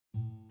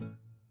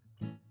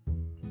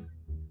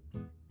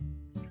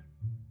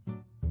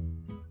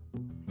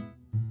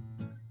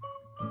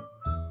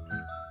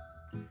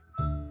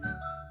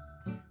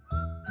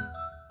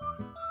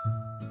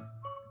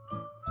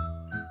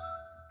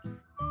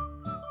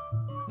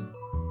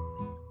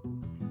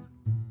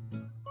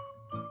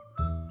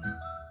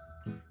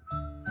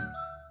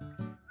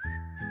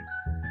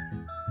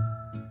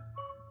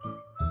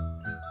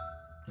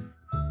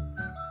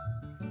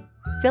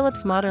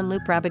Philips Modern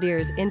Loop Rabbit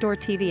Ears Indoor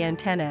TV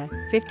Antenna,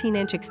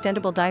 15-inch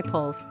Extendable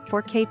Dipoles,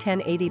 4K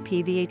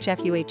 1080p VHF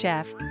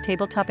UHF,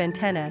 Tabletop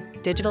Antenna,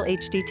 Digital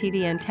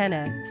HDTV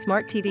Antenna,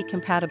 Smart TV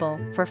Compatible,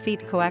 4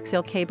 feet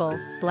Coaxial Cable,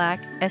 Black,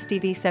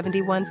 SDV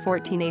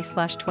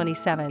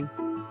 7114A/27.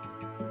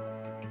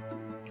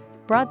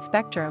 Broad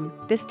spectrum,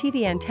 this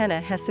TV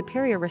antenna has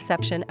superior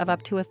reception of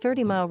up to a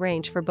 30-mile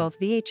range for both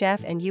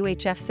VHF and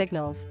UHF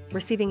signals,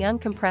 receiving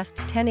uncompressed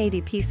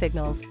 1080p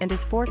signals and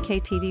is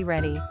 4K TV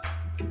ready.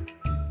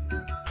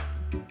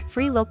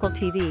 Free local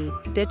TV,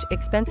 ditch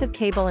expensive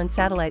cable and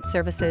satellite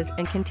services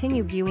and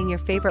continue viewing your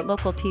favorite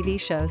local TV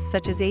shows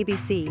such as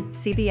ABC,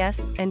 CBS,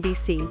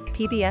 NBC,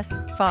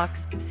 PBS,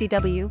 Fox,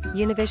 CW,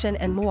 Univision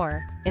and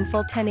more, in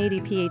full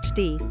 1080p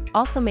HD,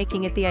 also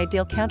making it the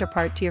ideal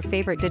counterpart to your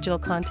favorite digital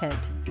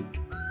content.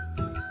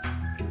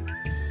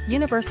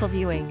 Universal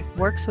Viewing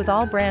works with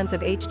all brands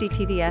of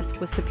HDTVs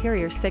with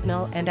superior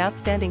signal and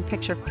outstanding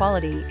picture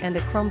quality, and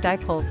the chrome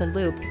dipoles and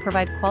loop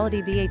provide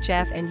quality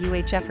VHF and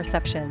UHF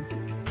reception.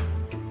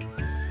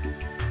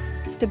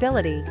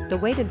 Stability, the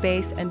weighted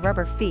base and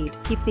rubber feet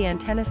keep the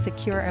antenna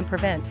secure and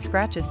prevent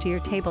scratches to your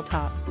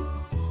tabletop.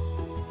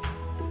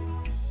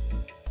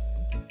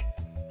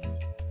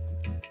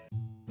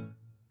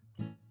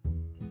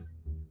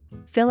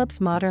 Philips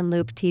Modern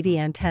Loop TV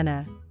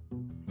Antenna.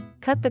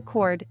 Cut the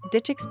cord,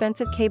 ditch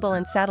expensive cable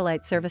and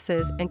satellite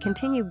services and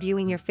continue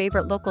viewing your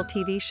favorite local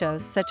TV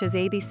shows such as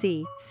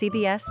ABC,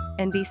 CBS,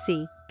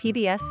 NBC,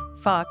 PBS,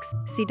 Fox,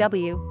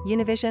 CW,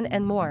 Univision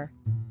and more.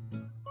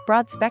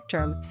 Broad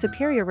spectrum,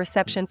 superior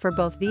reception for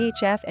both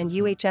VHF and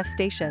UHF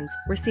stations,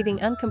 receiving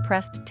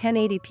uncompressed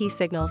 1080p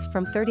signals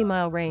from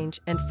 30-mile range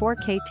and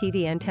 4K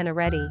TV antenna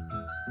ready.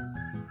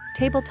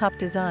 Tabletop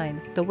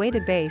design, the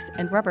weighted base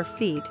and rubber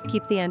feet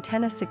keep the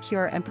antenna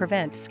secure and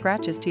prevent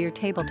scratches to your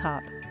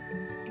tabletop.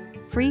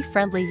 Free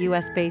friendly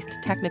US-based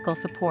technical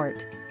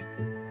support.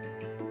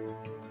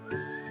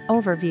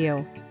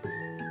 Overview.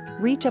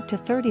 Reach up to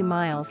 30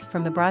 miles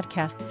from the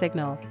broadcast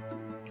signal.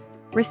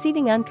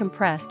 Receiving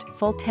uncompressed,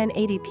 full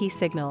 1080p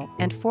signal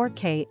and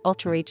 4K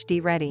Ultra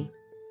HD ready.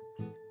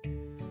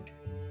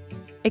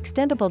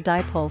 Extendable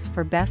dipoles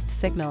for best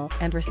signal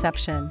and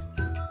reception.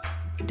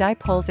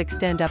 Dipoles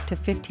extend up to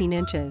 15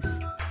 inches.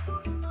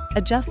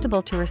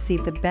 Adjustable to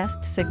receive the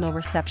best signal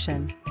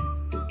reception.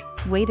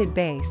 Weighted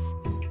base.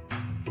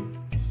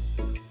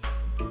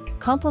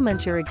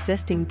 Complement your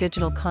existing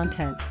digital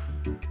content.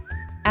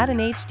 Add an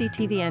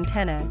HDTV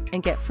antenna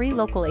and get free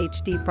local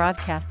HD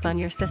broadcasts on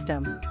your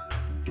system.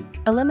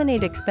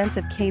 Eliminate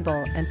expensive cable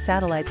and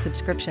satellite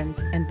subscriptions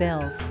and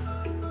bills.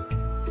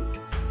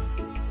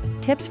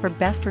 Tips for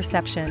best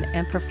reception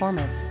and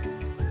performance.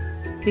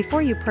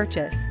 Before you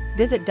purchase,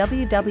 visit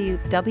www.hdtv.gov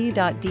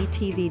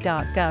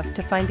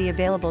to find the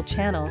available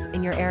channels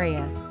in your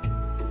area.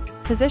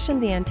 Position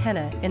the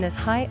antenna in as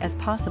high as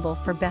possible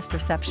for best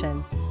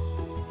reception.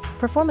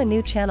 Perform a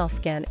new channel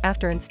scan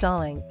after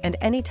installing and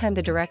anytime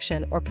the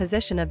direction or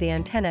position of the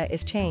antenna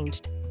is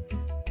changed.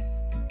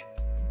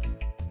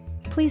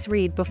 Please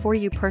read before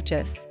you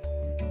purchase.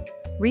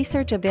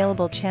 Research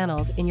available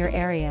channels in your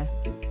area.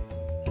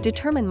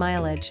 Determine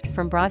mileage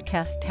from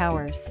broadcast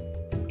towers.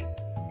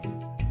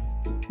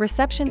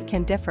 Reception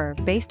can differ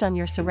based on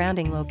your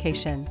surrounding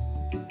location.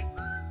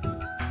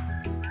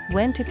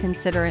 When to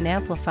consider an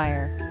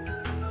amplifier.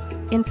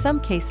 In some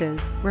cases,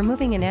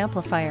 removing an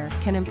amplifier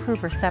can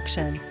improve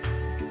reception.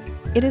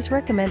 It is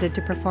recommended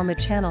to perform a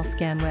channel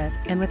scan with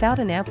and without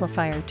an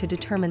amplifier to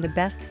determine the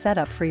best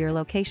setup for your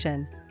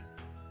location.